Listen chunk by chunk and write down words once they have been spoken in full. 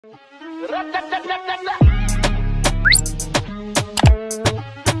Hello,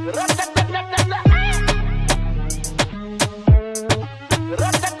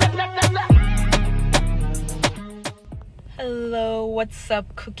 what's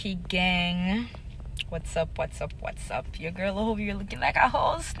up, cookie gang? What's up? Your girl over here looking like a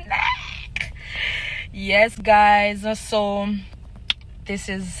whole snack. Yes, guys, so this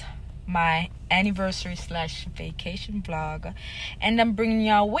is my anniversary / vacation vlog, and I'm bringing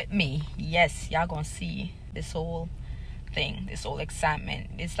y'all with me. Yes, y'all gonna see this whole thing, this whole excitement.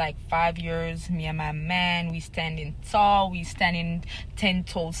 It's like 5 years, me and my man, we standing tall, we standing 10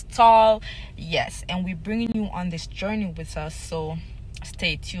 toes tall. Yes, and we're bringing you on this journey with us, so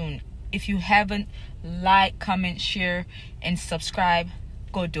stay tuned. If you haven't, like, comment, share, and subscribe,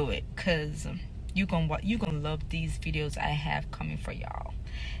 go do it, because you gonna love these videos I have coming for y'all.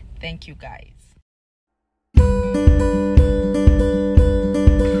 Thank you, guys.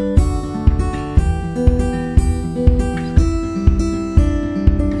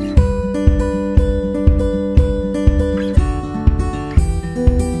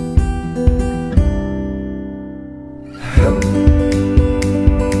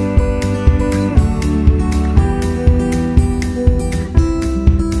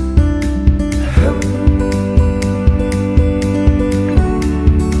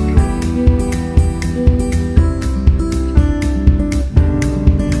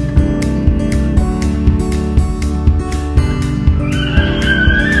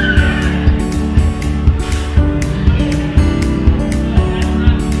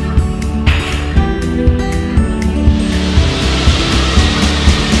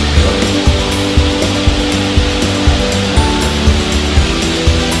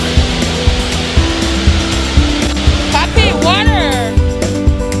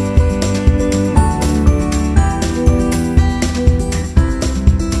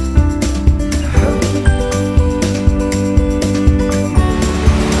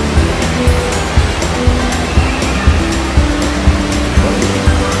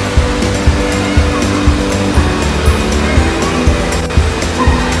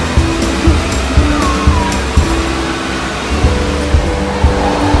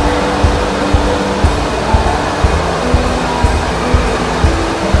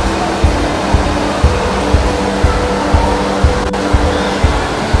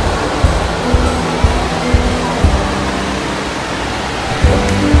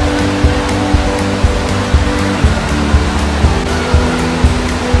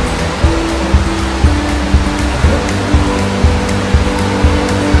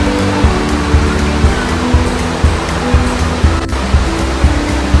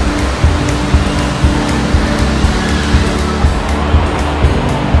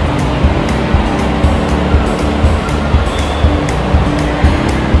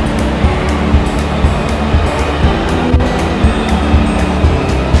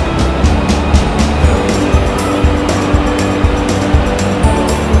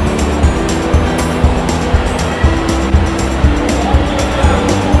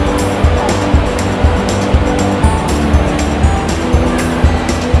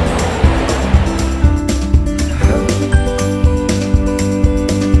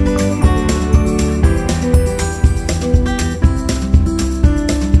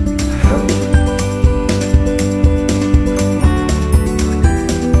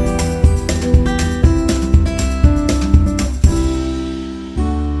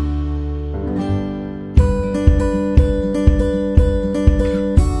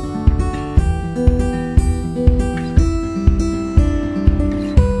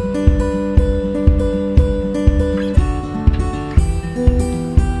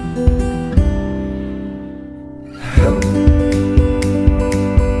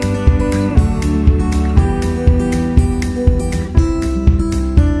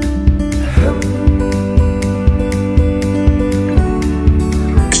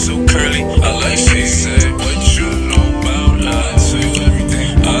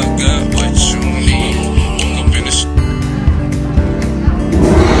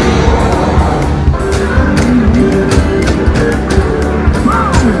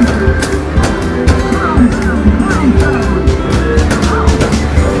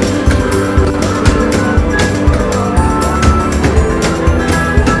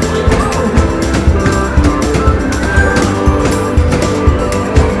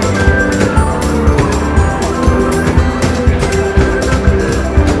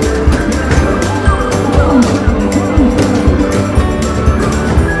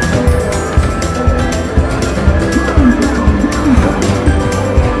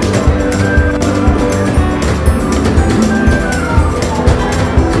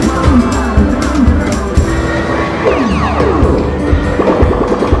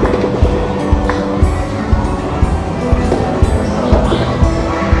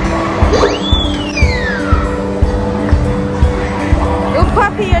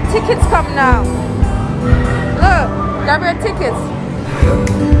 Papi, your tickets come now. Look, grab your tickets.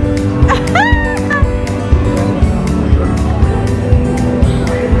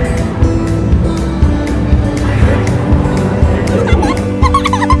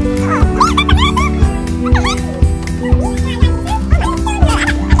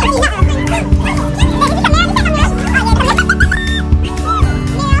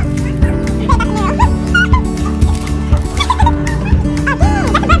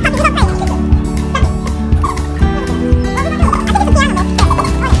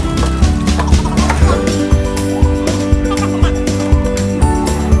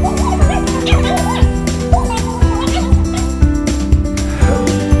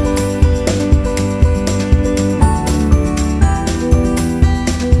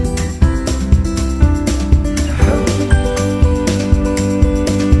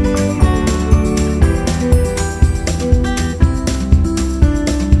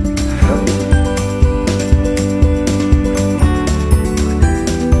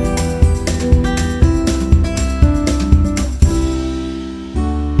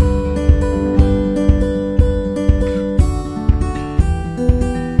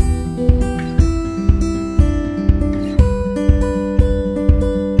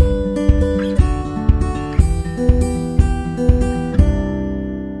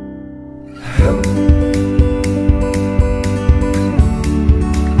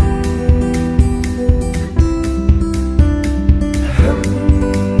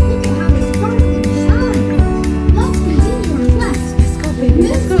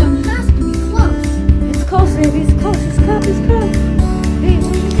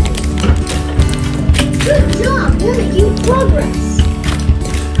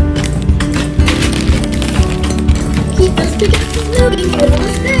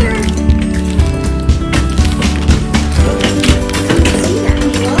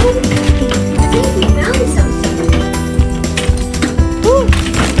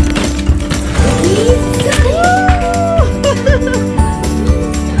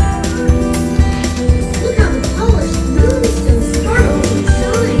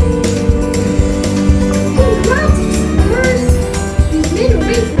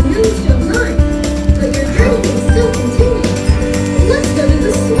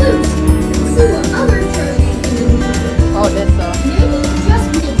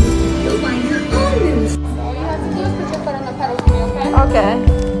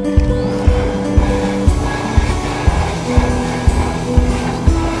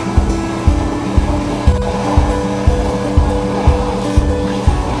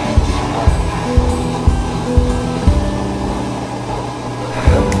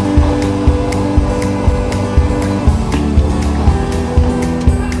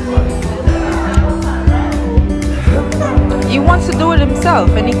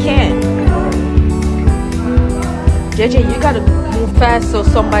 And he can't. JJ, you gotta move fast so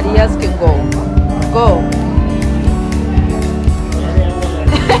somebody else can go. Go.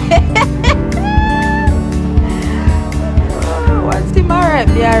 Once him alright,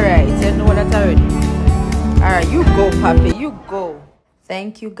 be alright. You know that already. Alright, you go, Papi. You go.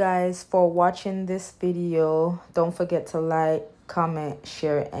 Thank you guys for watching this video. Don't forget to like, comment,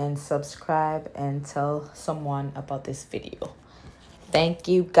 share, and subscribe, and tell someone about this video. Thank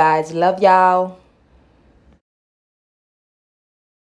you guys. Love y'all.